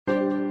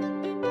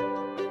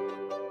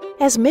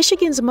As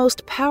Michigan's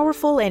most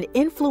powerful and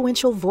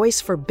influential voice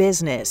for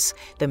business,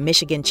 the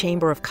Michigan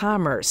Chamber of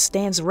Commerce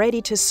stands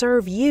ready to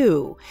serve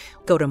you.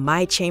 Go to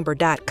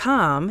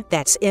mychamber.com,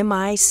 that's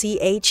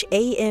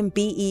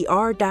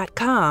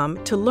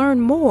MICHAMBER.com, to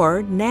learn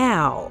more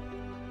now.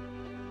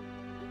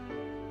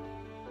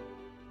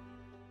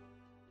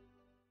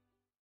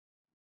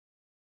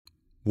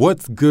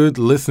 What's good,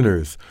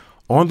 listeners?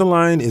 On the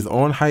Line is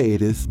on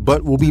hiatus,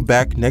 but we'll be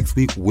back next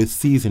week with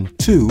season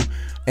 2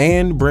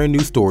 and brand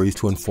new stories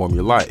to inform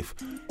your life.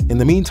 In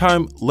the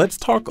meantime, let's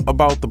talk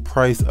about the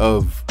price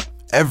of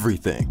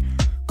everything.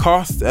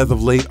 Costs as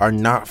of late are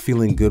not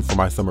feeling good for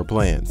my summer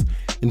plans.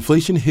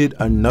 Inflation hit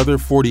another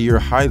 40-year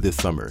high this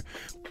summer.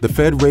 The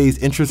Fed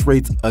raised interest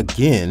rates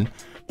again.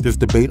 There's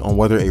debate on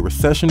whether a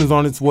recession is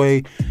on its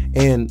way.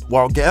 And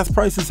while gas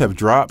prices have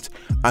dropped,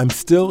 I'm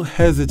still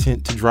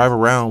hesitant to drive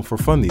around for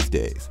fun these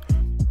days.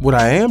 What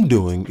I am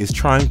doing is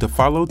trying to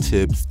follow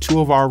tips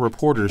 2 of our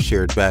reporters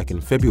shared back in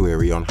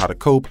February on how to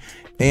cope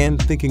and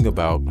thinking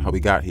about how we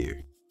got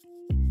here.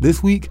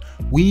 This week,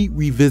 we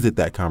revisit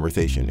that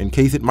conversation in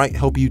case it might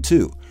help you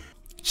too.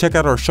 Check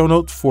out our show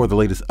notes for the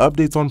latest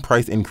updates on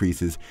price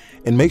increases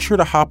and make sure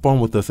to hop on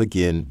with us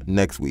again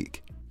next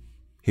week.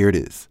 Here it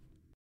is.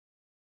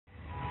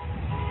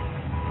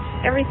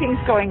 Everything's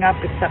going up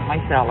except my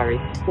salary.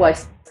 Well, I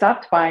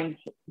stopped buying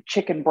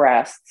chicken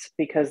breasts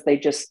because they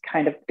just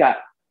kind of got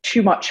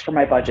too much for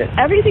my budget.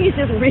 Everything is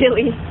just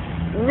really,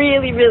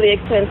 really, really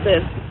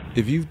expensive.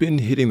 If you've been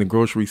hitting the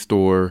grocery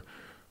store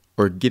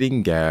or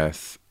getting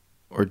gas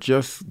or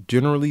just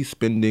generally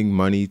spending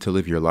money to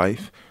live your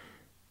life,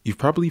 you've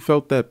probably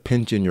felt that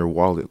pinch in your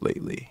wallet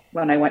lately.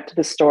 When I went to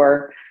the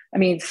store,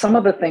 some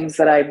of the things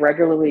that I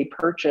regularly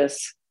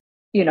purchase,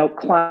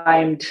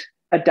 climbed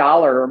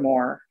 $1 or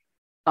more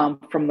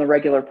from the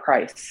regular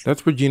price.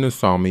 That's Regina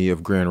Salmi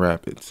of Grand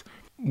Rapids.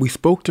 We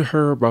spoke to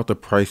her about the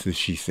prices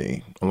she's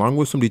seeing, along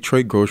with some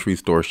Detroit grocery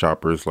store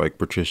shoppers like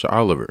Patricia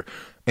Oliver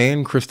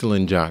and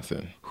Crystalline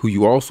Johnson, who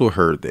you also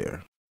heard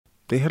there.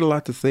 They had a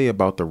lot to say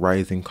about the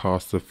rising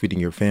costs of feeding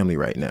your family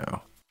right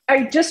now.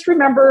 I just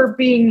remember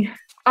being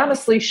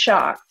honestly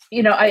shocked.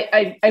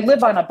 I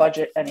live on a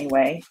budget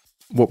anyway.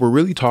 What we're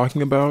really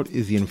talking about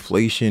is the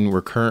inflation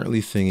we're currently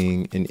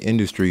seeing in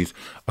industries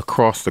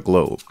across the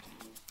globe.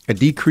 A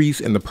decrease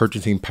in the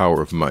purchasing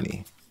power of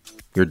money.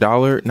 Your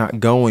dollar not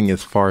going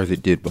as far as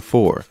it did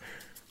before.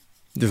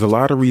 There's a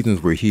lot of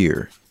reasons we're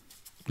here,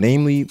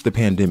 namely the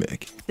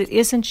pandemic. It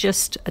isn't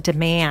just a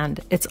demand,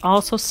 it's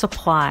also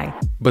supply.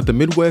 But the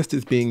Midwest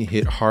is being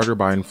hit harder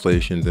by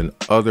inflation than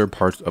other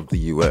parts of the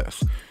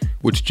U.S.,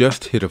 which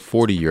just hit a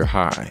 40-year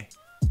high.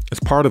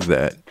 As part of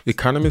that,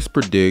 economists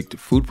predict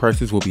food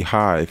prices will be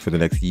high for the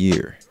next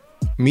year.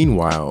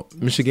 Meanwhile,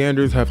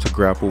 Michiganders have to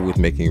grapple with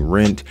making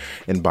rent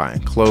and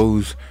buying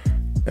clothes.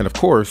 And of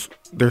course,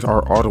 there's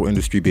our auto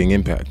industry being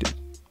impacted.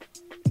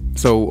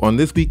 So on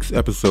this week's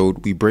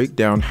episode, we break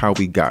down how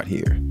we got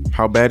here,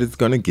 how bad it's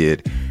gonna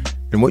get,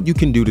 and what you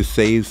can do to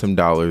save some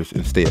dollars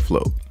and stay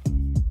afloat.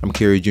 I'm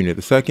Kerry Jr.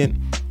 II,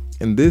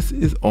 and this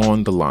is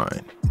On the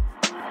Line.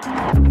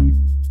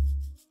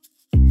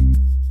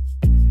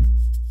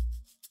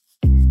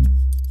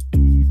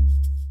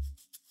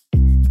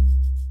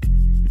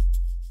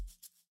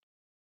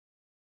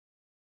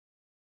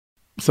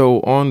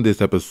 So on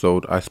this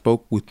episode, I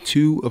spoke with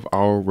 2 of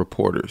our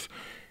reporters,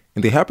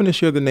 and they happen to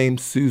share the name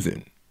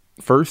Susan.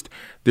 First,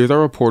 there's our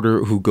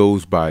reporter who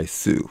goes by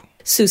Sue.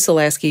 Sue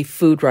Solaski,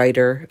 food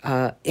writer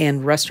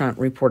and restaurant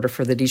reporter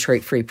for the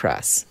Detroit Free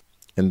Press.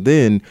 And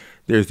then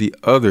there's the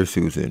other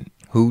Susan,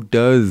 who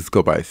does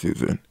go by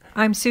Susan.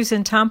 I'm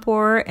Susan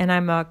Tompor, and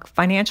I'm a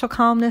financial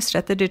columnist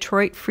at the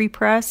Detroit Free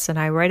Press, and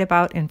I write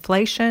about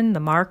inflation, the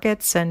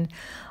markets, and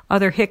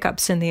other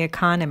hiccups in the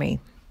economy.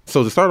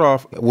 So to start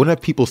off, when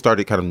have people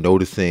started kind of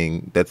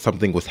noticing that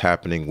something was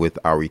happening with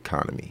our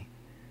economy?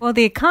 Well,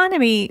 the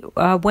economy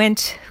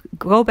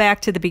go back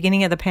to the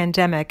beginning of the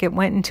pandemic. It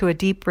went into a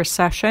deep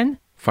recession.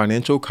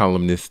 Financial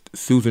columnist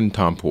Susan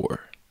Tompor.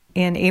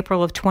 In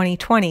April of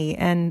 2020,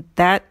 and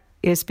that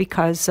is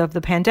because of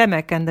the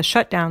pandemic and the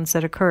shutdowns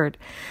that occurred.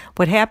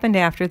 What happened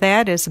after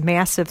that is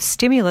massive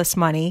stimulus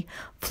money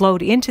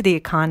flowed into the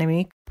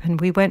economy,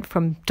 and we went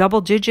from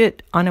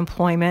double-digit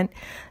unemployment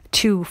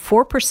to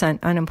 4%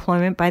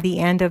 unemployment by the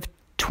end of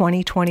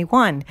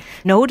 2021.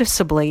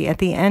 Noticeably, at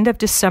the end of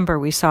December,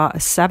 we saw a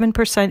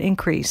 7%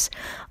 increase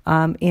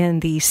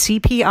in the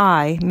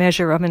CPI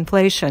measure of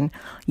inflation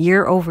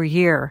year over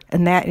year,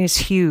 and that is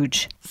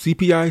huge.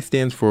 CPI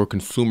stands for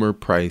Consumer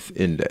Price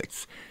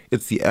Index.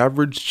 It's the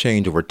average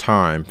change over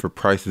time for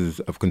prices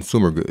of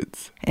consumer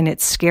goods. And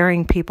it's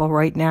scaring people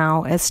right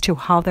now as to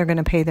how they're going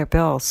to pay their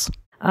bills.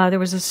 There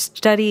was a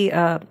study,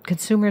 a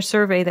consumer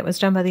survey that was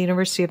done by the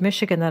University of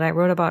Michigan that I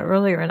wrote about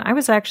earlier, and I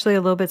was actually a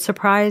little bit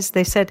surprised.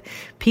 They said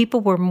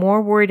people were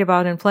more worried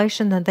about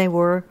inflation than they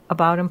were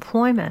about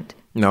employment.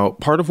 Now,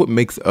 part of what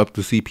makes up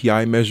the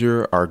CPI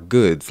measure are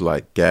goods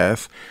like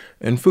gas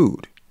and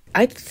food.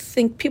 I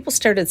think people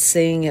started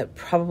seeing it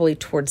probably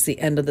towards the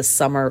end of the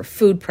summer,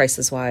 food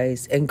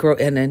prices-wise, and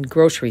in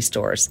grocery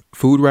stores.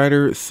 Food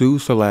writer Sue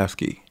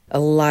Solaski. A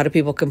lot of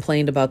people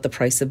complained about the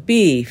price of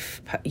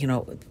beef,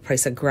 the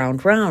price of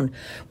ground round,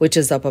 which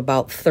is up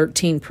about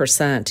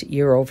 13%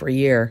 year over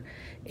year.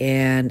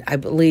 And I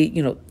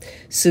believe,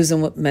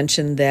 Susan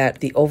mentioned that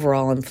the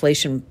overall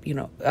inflation,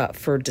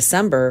 for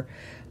December,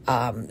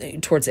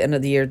 towards the end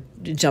of the year,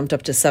 jumped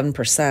up to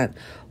 7%.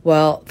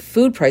 Well,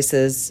 food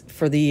prices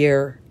for the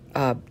year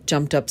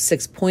jumped up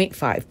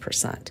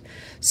 6.5%.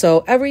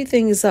 So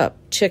everything is up.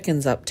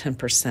 Chicken's up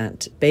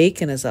 10%.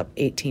 Bacon is up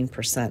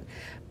 18%.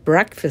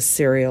 Breakfast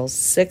cereals,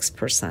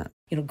 6%.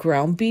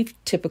 Ground beef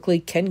typically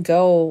can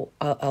go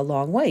a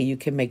long way. You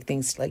can make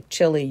things like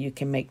chili. You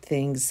can make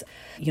things,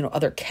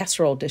 other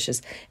casserole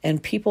dishes.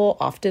 And people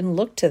often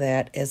look to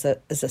that as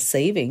a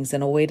savings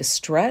and a way to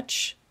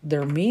stretch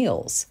their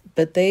meals.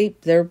 But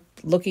they're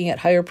looking at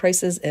higher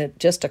prices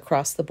just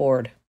across the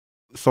board.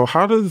 So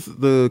how does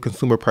the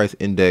Consumer Price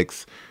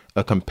Index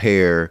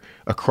compare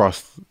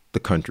across the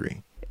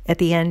country? At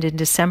the end in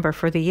December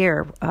for the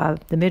year,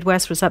 the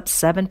Midwest was up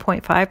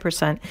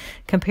 7.5%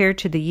 compared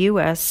to the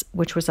U.S.,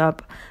 which was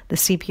up, the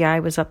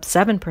CPI was up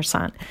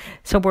 7%.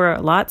 So we're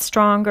a lot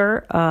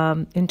stronger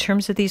in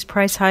terms of these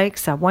price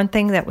hikes. One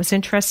thing that was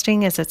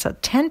interesting is it's a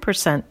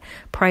 10%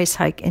 price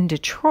hike in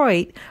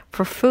Detroit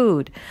for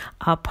food.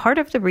 Part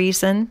of the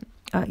reason,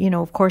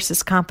 of course,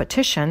 is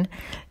competition.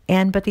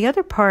 But the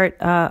other part,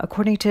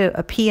 according to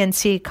a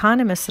PNC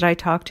economist that I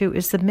talked to,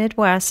 is the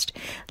Midwest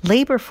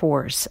labor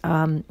force.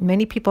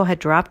 Many people had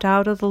dropped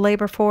out of the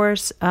labor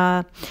force,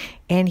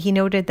 and he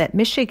noted that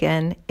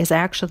Michigan is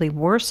actually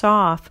worse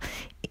off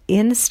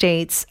in the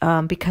states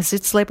because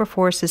its labor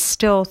force is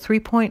still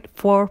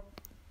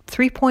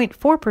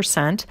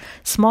 3.4%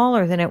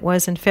 smaller than it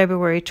was in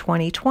February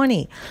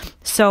 2020.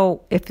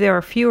 So if there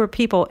are fewer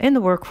people in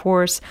the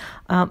workforce,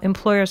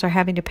 employers are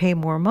having to pay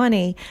more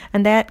money,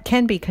 and that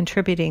can be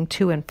contributing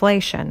to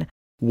inflation.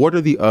 What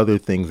are the other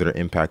things that are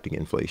impacting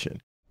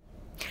inflation?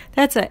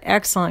 That's an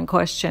excellent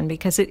question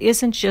because it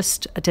isn't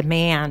just a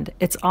demand,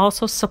 it's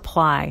also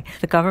supply.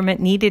 The government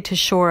needed to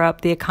shore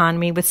up the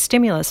economy with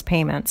stimulus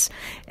payments.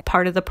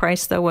 Part of the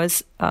price, though,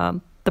 was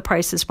the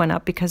prices went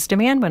up because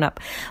demand went up.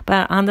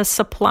 But on the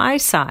supply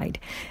side,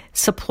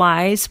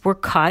 supplies were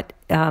cut.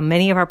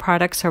 Many of our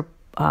products are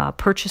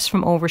purchased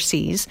from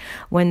overseas.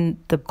 When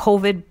the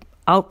COVID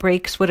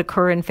outbreaks would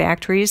occur in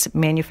factories,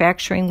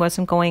 manufacturing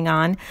wasn't going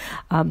on.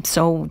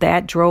 So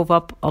that drove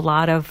up a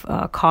lot of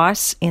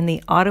costs in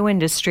the auto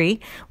industry.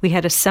 We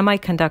had a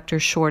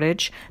semiconductor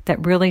shortage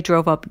that really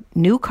drove up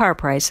new car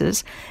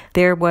prices.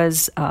 There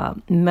was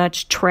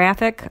much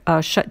traffic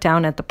shut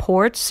down at the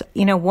ports.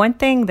 One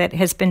thing that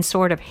has been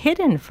sort of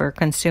hidden for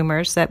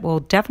consumers that will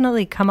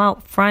definitely come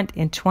out front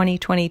in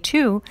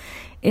 2022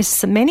 is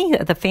so many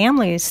of the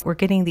families were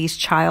getting these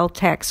child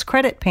tax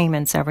credit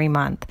payments every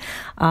month.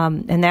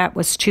 And that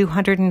was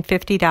 $250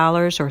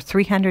 or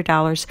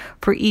 $300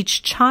 for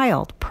each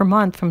child per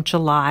month from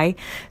July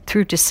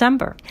through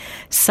December.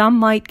 Some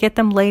might get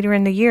them later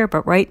in the year,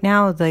 but right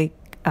now the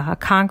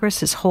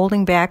Congress is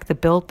holding back the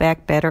Build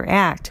Back Better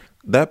Act.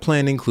 That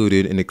plan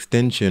included an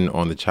extension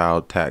on the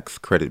child tax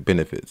credit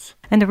benefits.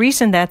 And the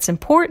reason that's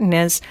important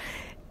is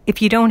if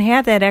you don't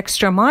have that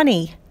extra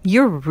money,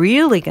 you're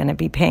really going to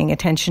be paying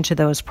attention to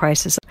those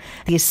prices.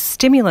 The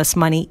stimulus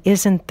money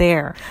isn't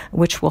there,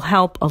 which will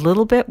help a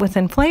little bit with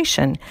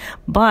inflation,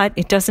 but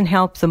it doesn't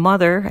help the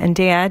mother and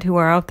dad who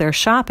are out there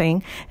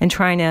shopping and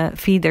trying to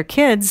feed their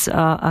kids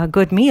a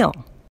good meal.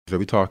 Are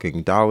we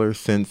talking dollars,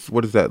 cents?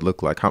 What does that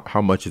look like?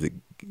 How much is it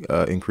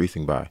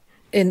increasing by?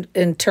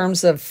 In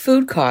terms of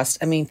food costs,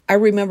 I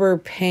remember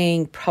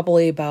paying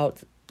probably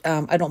about,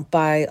 I don't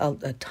buy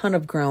a ton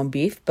of ground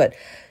beef, but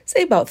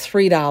say about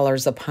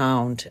 $3 a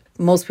pound.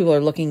 Most people are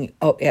looking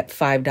at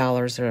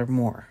 $5 or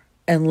more,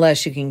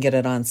 unless you can get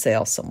it on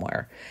sale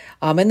somewhere.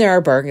 And there are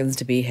bargains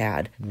to be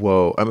had.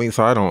 Whoa.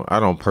 So I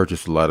don't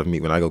purchase a lot of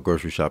meat when I go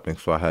grocery shopping,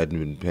 so I hadn't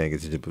been paying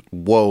attention. But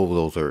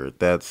whoa,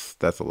 that's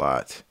a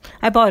lot.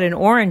 I bought an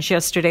orange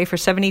yesterday for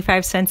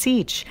 75 cents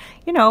each.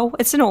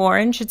 It's an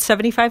orange, it's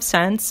 75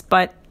 cents,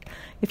 but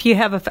if you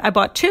have I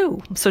bought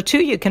two, so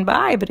two you can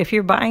buy, but if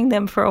you're buying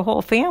them for a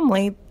whole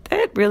family,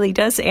 it really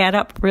does add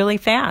up really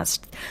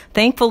fast.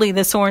 Thankfully,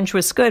 this orange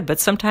was good, but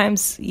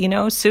sometimes,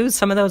 Sue,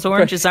 some of those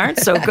oranges aren't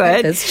so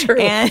good. That's true.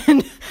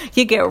 And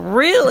you get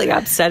really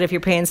upset if you're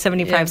paying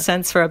 75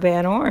 cents for a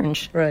bad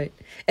orange. Right.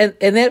 And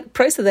that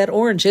price of that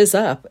orange is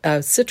up.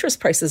 Citrus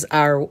prices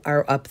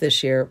are up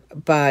this year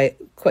by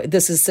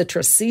this is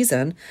citrus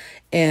season.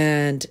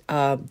 And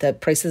the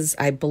prices,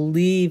 I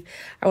believe,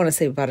 I want to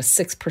say about a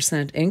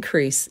 6%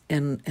 increase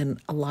in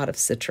a lot of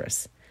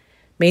citrus,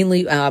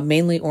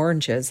 mainly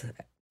oranges.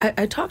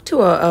 I talked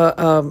to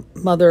a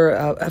mother,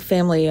 a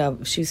family,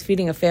 she was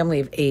feeding a family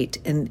of 8,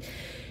 and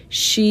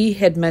she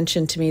had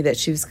mentioned to me that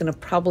she was going to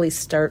probably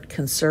start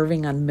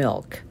conserving on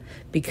milk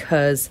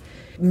because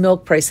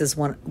milk prices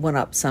went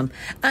up some.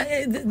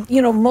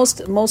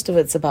 Most of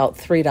it's about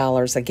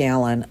 $3 a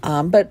gallon,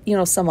 but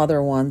some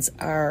other ones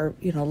are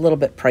a little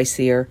bit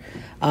pricier.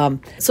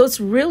 So it's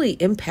really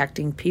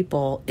impacting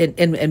people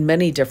in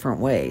many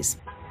different ways.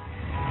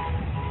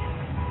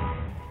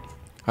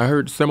 I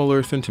heard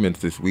similar sentiments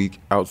this week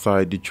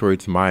outside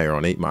Detroit's Meijer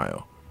on 8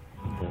 Mile.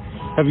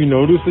 Have you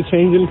noticed a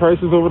change in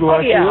prices over the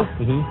last year?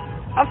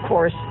 Mm-hmm. Of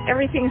course.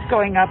 Everything's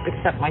going up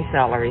except my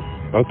salary.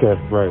 Okay,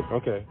 right.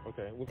 Okay.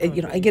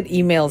 I get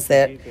emails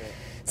that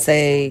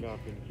say,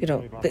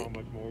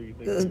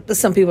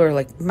 some people are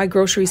like, my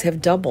groceries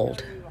have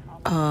doubled.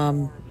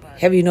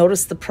 Have you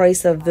noticed the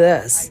price of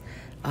this?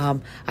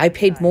 I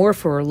paid more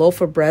for a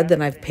loaf of bread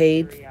than I've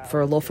paid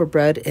for a loaf of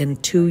bread in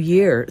 3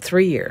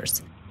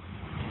 years.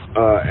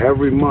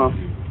 Every month,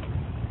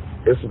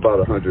 it's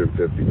about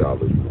 $150 more.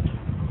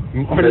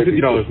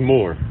 $150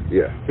 more?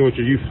 Yeah. Than what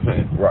you're used to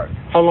paying? Right.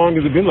 How long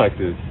has it been like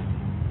this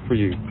for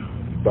you?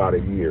 About a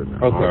year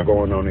now. Okay. I'm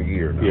going on a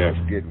year now. Yeah. It's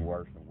getting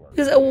worse and worse.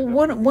 Because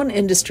one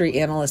industry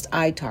analyst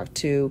I talked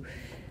to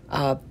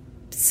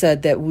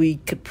said that we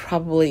could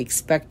probably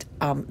expect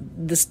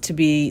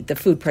the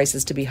food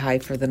prices to be high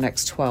for the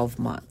next 12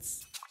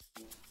 months.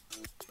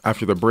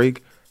 After the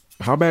break,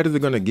 how bad is it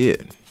going to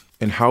get?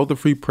 And how the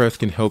Free Press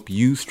can help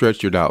you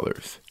stretch your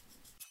dollars.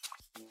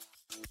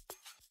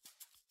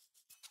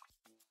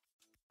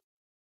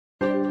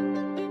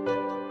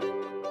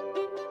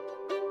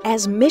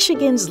 As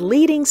Michigan's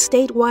leading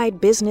statewide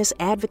business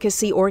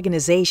advocacy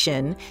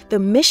organization, the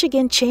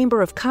Michigan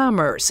Chamber of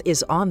Commerce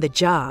is on the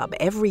job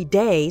every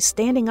day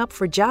standing up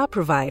for job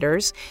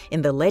providers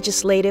in the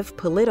legislative,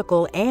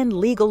 political, and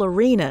legal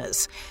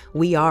arenas.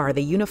 We are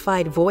the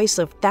unified voice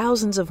of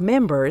thousands of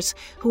members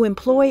who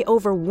employ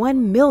over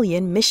 1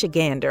 million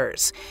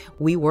Michiganders.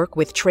 We work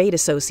with trade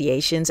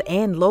associations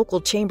and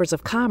local chambers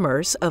of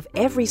commerce of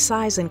every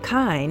size and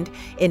kind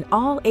in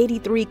all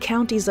 83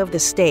 counties of the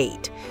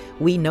state.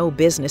 We know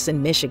business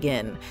in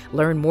Michigan.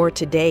 Learn more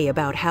today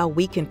about how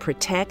we can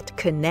protect,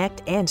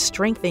 connect, and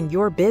strengthen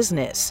your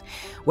business.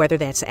 Whether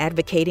that's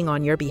advocating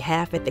on your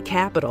behalf at the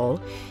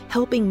Capitol,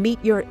 helping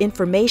meet your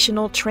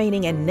informational,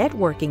 training, and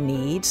networking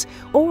needs,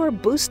 or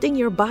boosting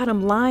your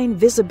bottom line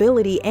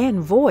visibility and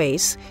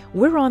voice,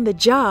 we're on the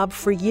job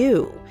for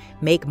you.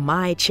 Make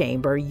My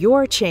Chamber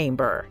your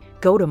chamber.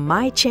 Go to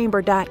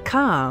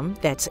mychamber.com,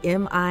 that's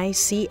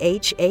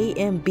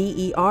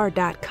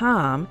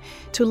MICHAMBER.com,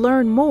 to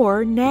learn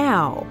more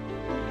now.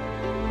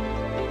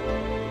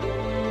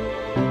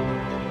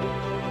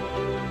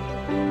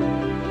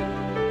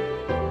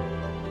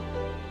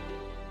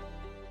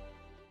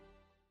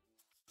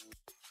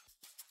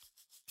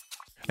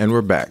 And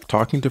we're back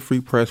talking to Free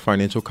Press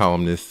financial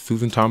columnist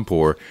Susan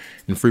Tompor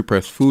and Free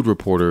Press food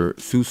reporter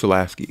Sue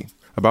Solaski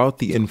about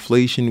the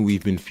inflation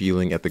we've been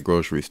feeling at the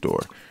grocery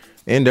store.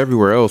 And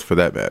everywhere else for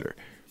that matter.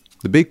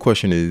 The big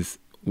question is,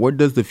 what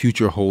does the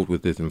future hold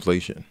with this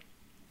inflation?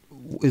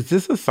 Is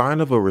this a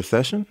sign of a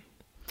recession?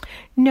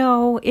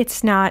 No,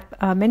 it's not.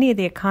 Many of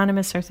the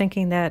economists are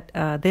thinking that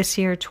this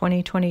year,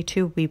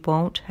 2022, we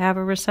won't have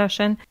a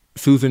recession.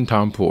 Susan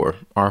Tompor,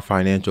 our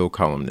financial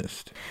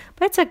columnist.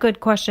 That's a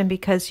good question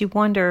because you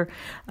wonder,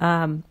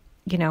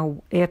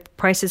 if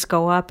prices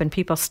go up and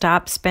people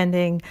stop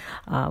spending,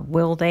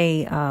 will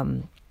they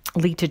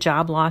lead to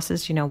job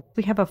losses?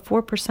 We have a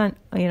 4%,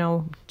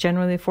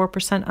 generally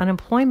 4%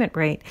 unemployment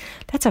rate.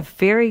 That's a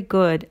very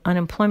good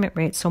unemployment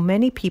rate. So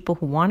many people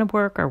who want to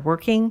work are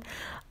working.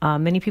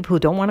 Many people who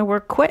don't want to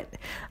work quit.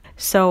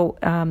 So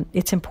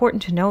it's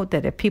important to note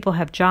that if people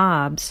have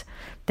jobs,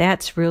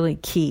 that's really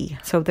key.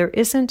 So there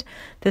isn't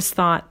this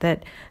thought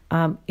that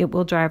it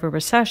will drive a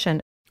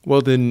recession. Well,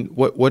 then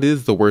what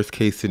is the worst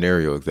case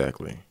scenario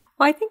exactly?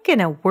 Well, I think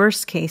in a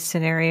worst case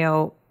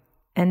scenario,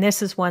 and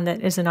this is one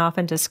that isn't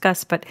often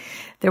discussed, but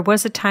there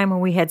was a time when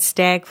we had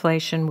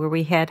stagflation, where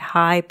we had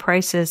high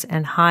prices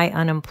and high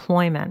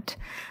unemployment.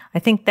 I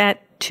think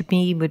that, to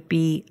me, would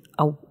be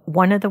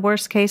one of the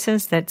worst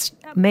cases. That's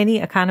many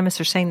economists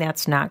are saying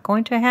that's not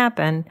going to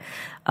happen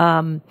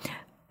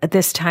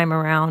this time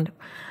around.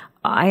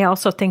 I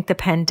also think the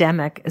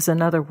pandemic is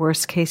another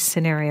worst case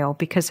scenario,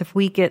 because if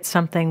we get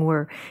something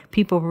where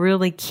people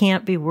really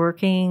can't be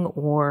working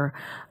or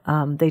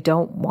they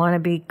don't want to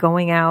be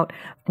going out,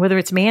 whether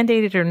it's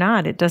mandated or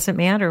not, it doesn't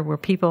matter, where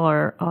people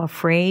are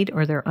afraid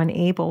or they're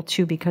unable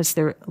to because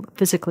they're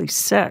physically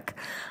sick.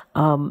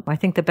 I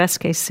think the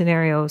best case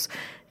scenarios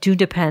do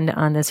depend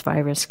on this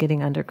virus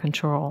getting under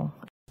control.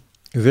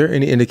 Is there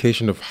any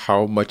indication of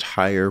how much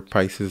higher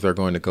prices are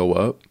going to go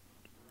up?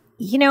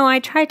 I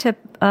tried to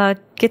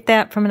get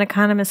that from an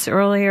economist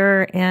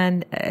earlier,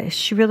 and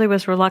she really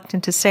was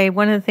reluctant to say.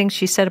 One of the things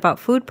she said about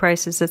food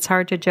prices that's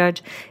hard to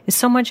judge is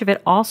so much of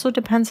it also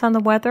depends on the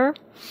weather,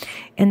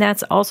 and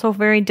that's also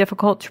very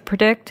difficult to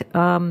predict.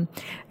 And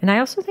I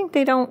also think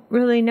they don't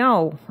really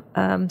know.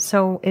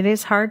 So it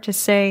is hard to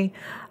say,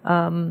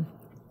 how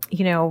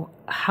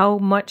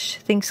much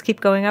things keep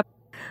going up.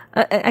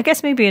 I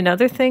guess maybe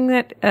another thing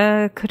that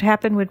could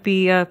happen would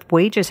be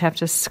wages have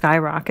to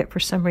skyrocket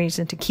for some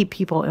reason to keep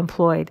people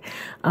employed,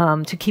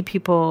 to keep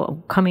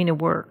people coming to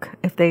work.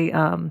 If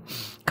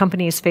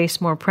companies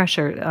face more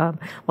pressure,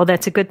 well,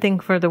 that's a good thing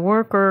for the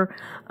worker.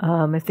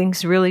 If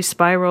things really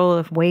spiral,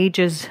 if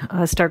wages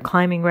start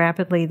climbing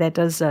rapidly, that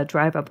does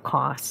drive up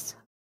costs.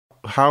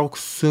 How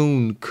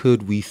soon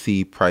could we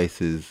see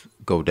prices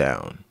go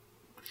down?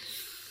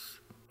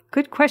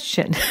 Good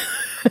question.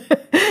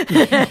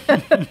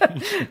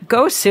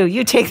 Go, Sue.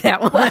 You take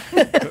that one.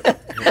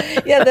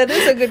 Yeah, that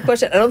is a good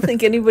question. I don't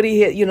think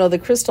anybody, the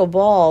crystal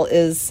ball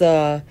is...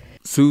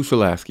 Sue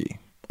Solaski,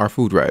 our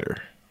food writer.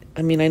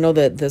 I mean, I know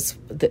that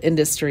the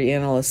industry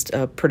analyst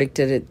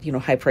predicted it,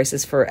 high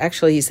prices for,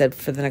 actually, he said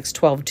for the next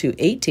 12 to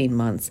 18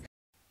 months.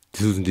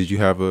 Susan, did you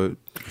have a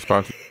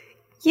response?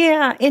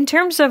 Yeah, in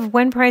terms of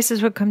when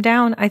prices would come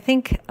down, I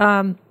think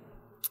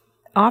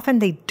often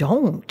they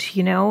don't,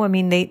 I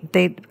mean,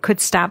 they could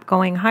stop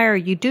going higher.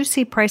 You do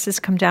see prices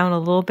come down a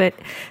little bit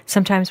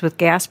sometimes with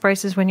gas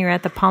prices when you're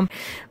at the pump.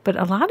 But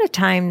a lot of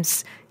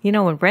times,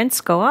 when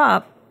rents go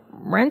up,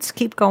 rents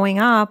keep going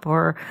up,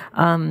 or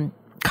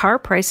car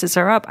prices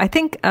are up. I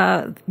think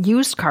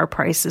used car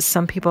prices,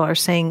 some people are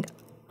saying,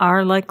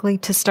 are likely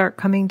to start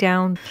coming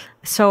down.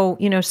 So,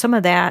 some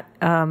of that,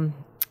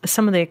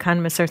 some of the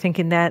economists are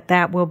thinking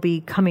that will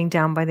be coming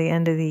down by the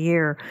end of the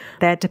year.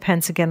 That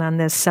depends again on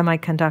this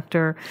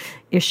semiconductor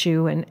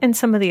issue and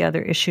some of the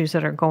other issues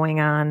that are going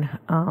on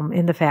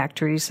in the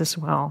factories as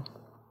well.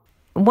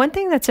 One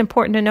thing that's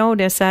important to note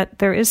is that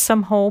there is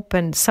some hope,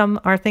 and some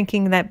are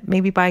thinking that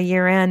maybe by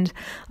year end,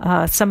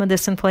 some of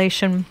this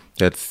inflation,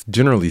 that's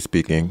generally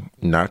speaking,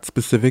 not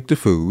specific to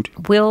food,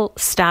 will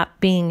stop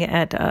being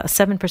at a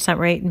 7%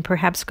 rate and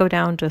perhaps go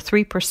down to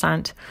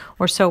 3%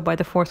 or so by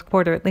the fourth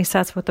quarter. At least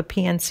that's what the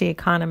PNC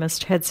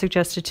economist had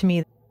suggested to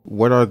me.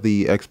 What are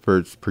the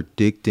experts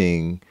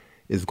predicting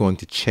is going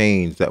to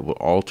change that will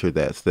alter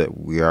that so that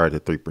we are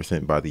at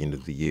 3% by the end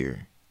of the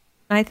year?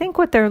 I think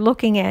what they're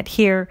looking at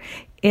here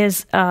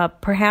is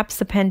perhaps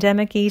the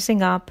pandemic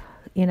easing up,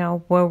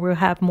 where we'll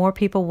have more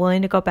people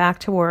willing to go back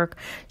to work,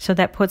 so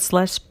that puts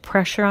less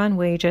pressure on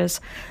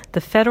wages.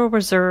 The Federal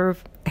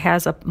Reserve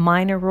has a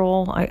minor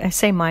role. I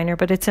say minor,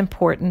 but it's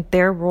important.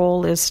 Their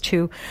role is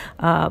to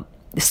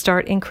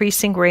start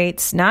increasing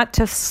rates, not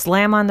to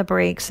slam on the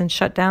brakes and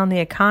shut down the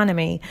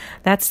economy.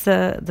 That's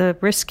the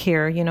risk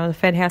here. The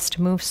Fed has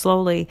to move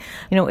slowly.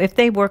 If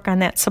they work on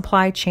that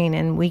supply chain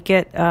and we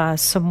get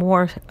some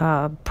more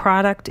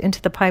product into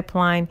the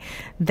pipeline,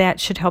 that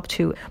should help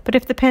too. But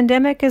if the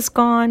pandemic is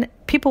gone,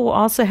 people will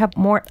also have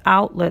more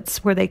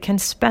outlets where they can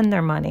spend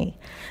their money.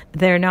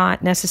 They're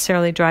not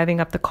necessarily driving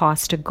up the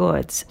cost of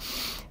goods.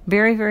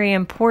 Very, very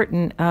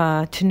important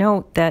to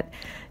note that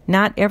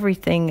not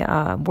everything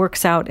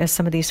works out as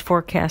some of these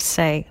forecasts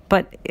say,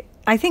 but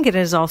I think it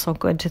is also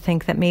good to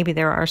think that maybe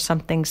there are some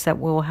things that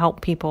will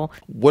help people.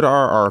 What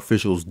are our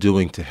officials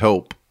doing to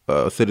help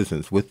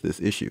citizens with this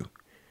issue?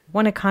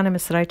 One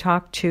economist that I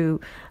talked to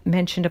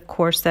mentioned, of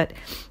course, that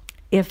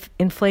if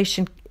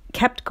inflation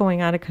kept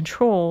going out of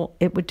control,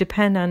 it would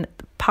depend on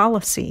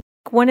policy.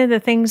 One of the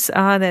things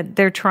that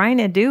they're trying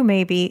to do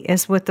maybe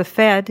is with the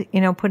Fed,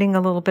 putting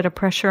a little bit of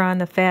pressure on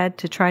the Fed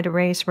to try to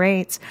raise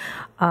rates.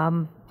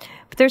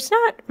 But there's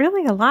not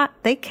really a lot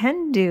they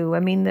can do. I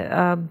mean,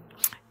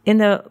 in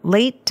the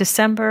late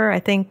December, I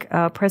think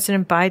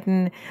President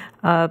Biden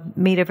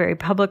made a very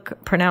public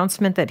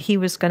pronouncement that he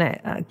was going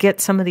to get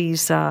some of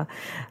these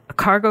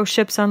cargo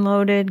ships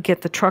unloaded,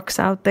 get the trucks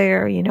out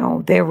there.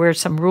 There were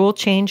some rule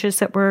changes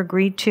that were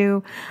agreed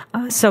to.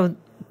 So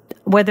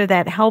whether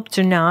that helped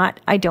or not,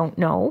 I don't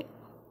know.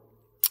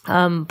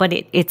 But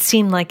it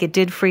seemed like it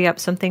did free up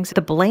some things.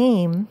 The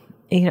blame,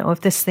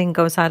 if this thing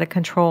goes out of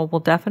control,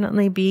 will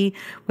definitely be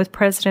with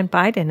President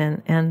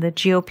Biden, and the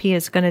GOP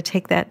is going to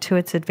take that to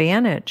its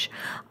advantage.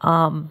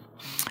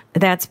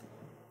 That's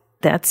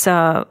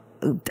a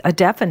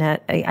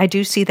definite. I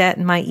do see that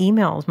in my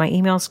emails. My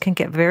emails can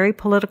get very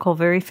political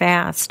very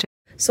fast.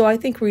 So I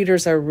think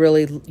readers are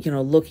really,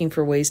 looking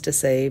for ways to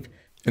save.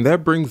 And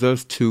that brings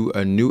us to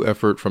a new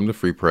effort from the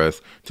Free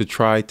Press to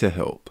try to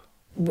help.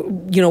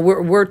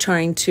 We're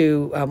trying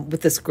to,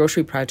 with this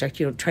grocery project,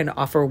 trying to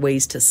offer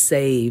ways to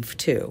save,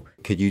 too.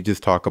 Could you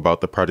just talk about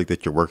the project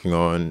that you're working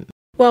on?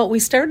 Well, we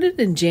started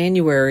in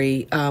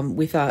January.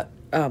 We thought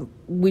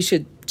we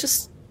should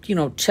just,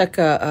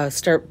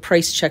 start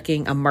price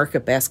checking a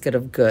market basket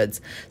of goods.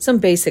 Some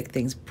basic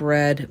things,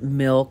 bread,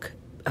 milk,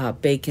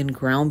 bacon,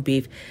 ground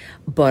beef,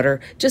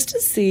 butter, just to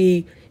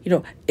see,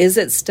 is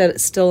it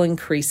still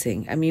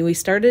increasing? I mean, we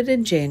started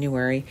in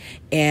January,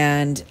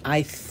 and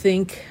I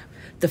think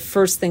the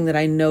first thing that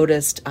I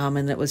noticed,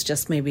 and it was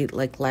just maybe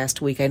like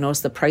last week, I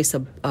noticed the price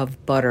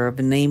of butter, of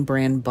a name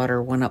brand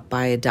butter, went up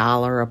by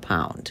 $1 a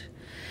pound.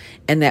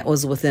 And that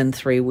was within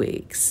 3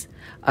 weeks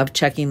of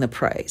checking the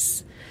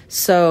price.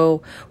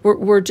 So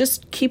we're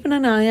just keeping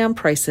an eye on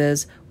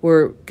prices.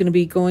 We're going to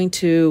be going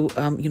to,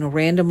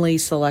 randomly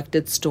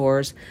selected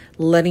stores,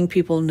 letting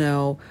people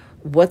know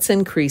what's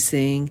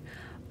increasing,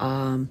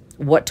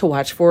 what to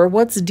watch for,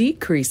 what's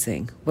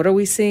decreasing. What are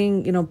we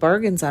seeing,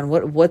 bargains on?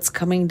 What's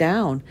coming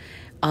down?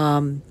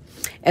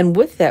 And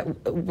with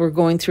that, we're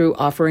going through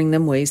offering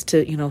them ways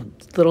to,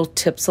 little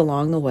tips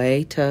along the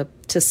way to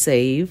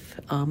save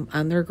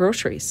on their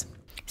groceries.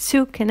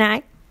 Sue, can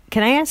I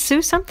ask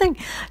Sue something?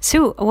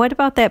 Sue, what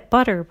about that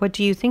butter? What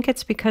do you think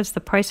it's because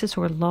the prices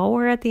were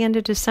lower at the end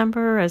of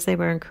December as they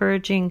were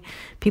encouraging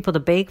people to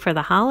bake for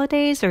the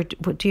holidays? Or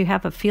do you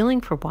have a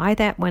feeling for why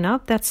that went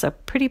up? That's a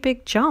pretty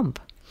big jump.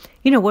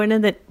 One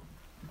of the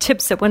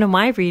tips that one of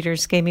my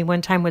readers gave me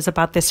one time was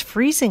about this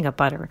freezing of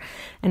butter.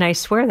 And I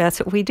swear that's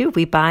what we do.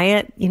 We buy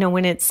it,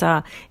 when it's,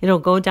 it'll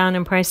go down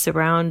in price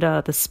around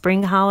the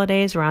spring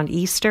holidays, around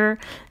Easter,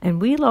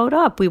 and we load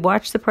up. We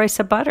watch the price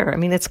of butter. I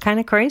mean, it's kind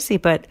of crazy,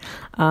 but,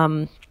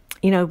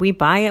 we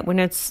buy it when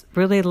it's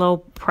really low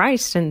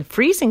priced, and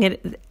freezing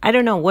it. I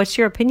don't know. What's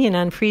your opinion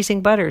on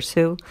freezing butter,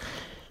 Sue?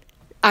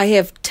 I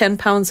have 10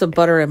 pounds of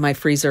butter in my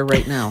freezer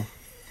right now.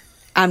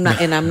 I'm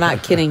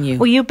not kidding you.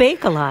 Well, you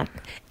bake a lot.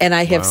 And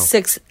I have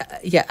 6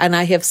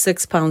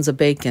 pounds of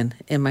bacon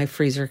in my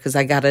freezer because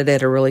I got it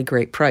at a really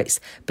great price.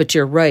 But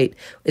you're right.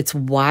 It's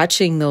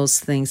watching those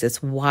things.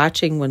 It's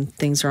watching when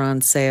things are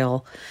on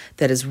sale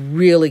that is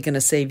really going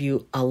to save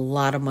you a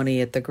lot of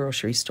money at the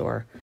grocery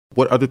store.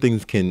 What other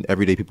things can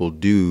everyday people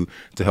do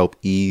to help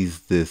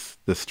ease the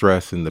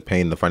stress and the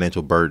pain, the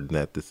financial burden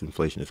that this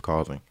inflation is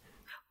causing?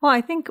 Well,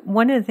 I think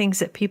one of the things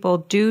that people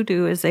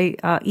do is they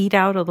eat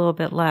out a little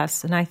bit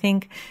less, and I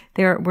think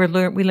we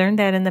learned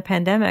that in the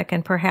pandemic,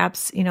 and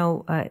perhaps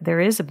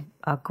there is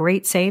a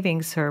great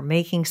savings for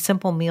making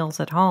simple meals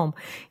at home.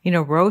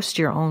 Roast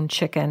your own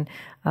chicken.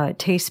 It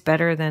tastes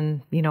better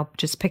than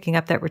just picking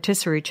up that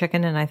rotisserie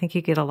chicken, and I think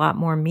you get a lot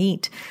more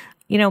meat.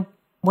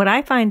 What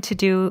I find to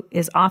do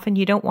is often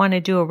you don't want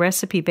to do a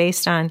recipe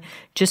based on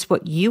just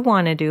what you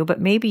want to do, but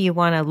maybe you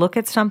want to look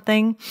at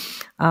something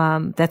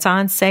that's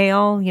on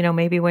sale,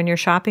 maybe when you're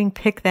shopping,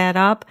 pick that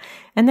up,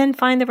 and then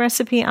find the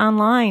recipe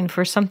online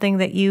for something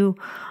that you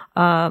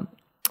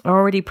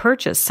already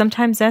purchased.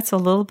 Sometimes that's a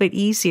little bit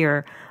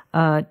easier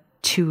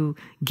to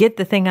get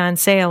the thing on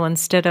sale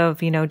instead of,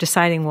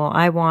 deciding, well,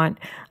 I want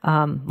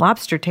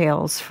lobster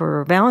tails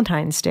for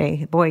Valentine's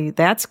Day. Boy,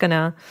 that's going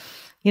to...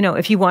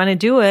 if you want to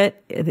do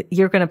it,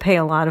 you're going to pay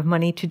a lot of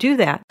money to do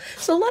that.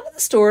 So a lot of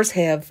the stores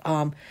have,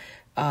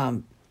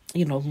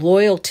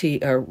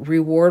 loyalty or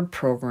reward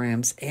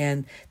programs,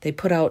 and they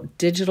put out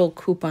digital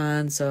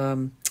coupons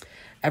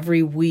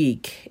every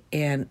week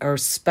or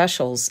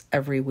specials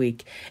every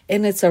week.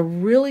 And it's a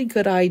really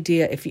good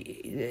idea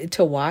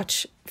to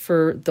watch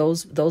for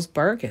those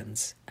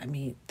bargains. I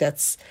mean,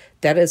 that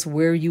is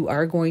where you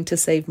are going to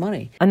save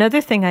money. Another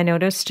thing I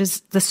noticed is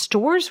the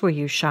stores where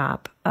you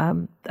shop.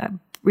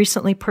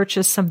 Recently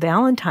purchased some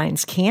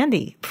Valentine's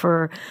candy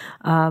for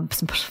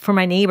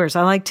my neighbors.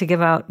 I like to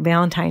give out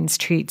Valentine's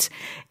treats,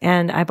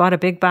 and I bought a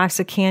big box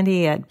of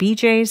candy at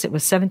BJ's. It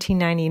was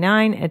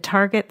 $17.99. At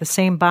Target, the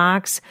same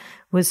box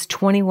was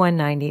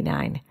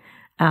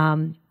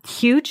 $21.99.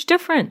 Huge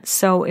difference.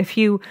 So if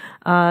you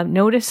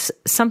notice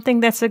something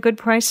that's a good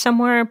price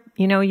somewhere,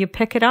 you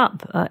pick it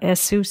up.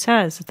 As Sue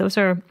says, those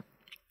are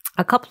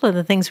a couple of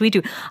the things we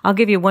do. I'll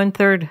give you one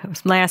third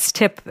last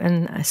tip,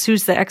 and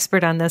Sue's the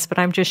expert on this, but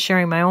I'm just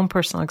sharing my own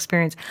personal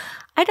experience.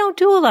 I don't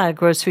do a lot of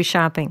grocery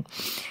shopping.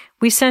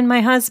 We send my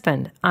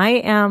husband. I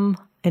am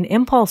an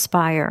impulse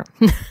buyer.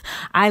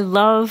 I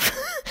love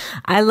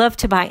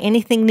to buy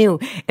anything new.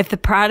 If the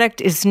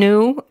product is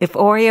new, if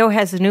Oreo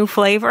has a new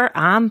flavor,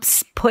 I'm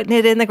putting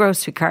it in the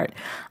grocery cart.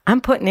 I'm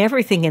putting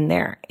everything in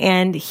there.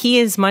 And he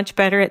is much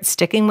better at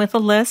sticking with a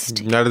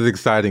list. Not as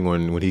exciting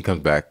when he comes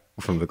back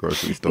from the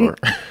grocery store.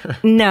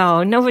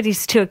 No,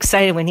 nobody's too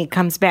excited when he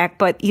comes back.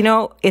 But,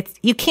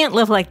 you can't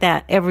live like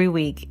that every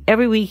week.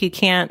 Every week you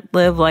can't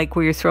live like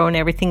where you're throwing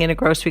everything in a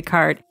grocery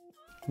cart.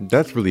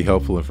 That's really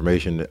helpful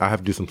information. I have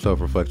to do some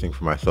self-reflecting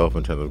for myself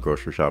in terms of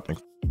grocery shopping.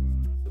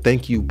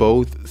 Thank you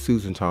both,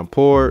 Susan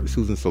Tompor,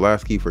 Susan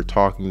Solasky, for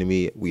talking to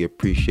me. We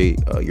appreciate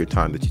your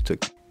time that you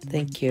took.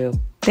 Thank you.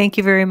 Thank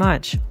you very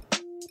much.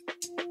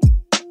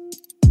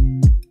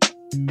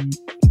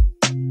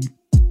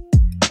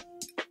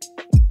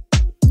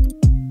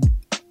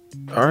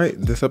 All right,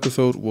 this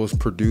episode was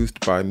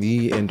produced by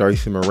me and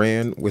Darcy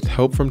Moran with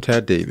help from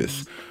Tad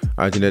Davis.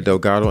 Jeanette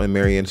Delgado and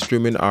Marianne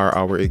Struman are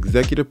our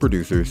executive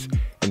producers,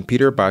 and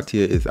Peter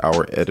Bhatia is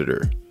our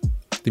editor.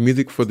 The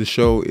music for the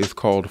show is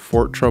called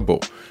Fort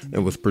Trouble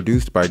and was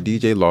produced by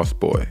DJ Lost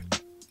Boy.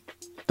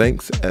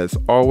 Thanks, as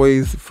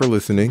always, for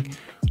listening.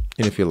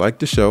 And if you like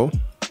the show,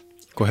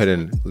 go ahead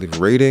and leave a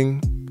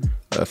rating,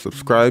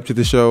 subscribe to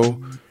the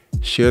show,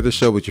 share the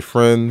show with your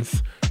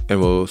friends, and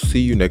we'll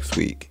see you next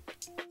week.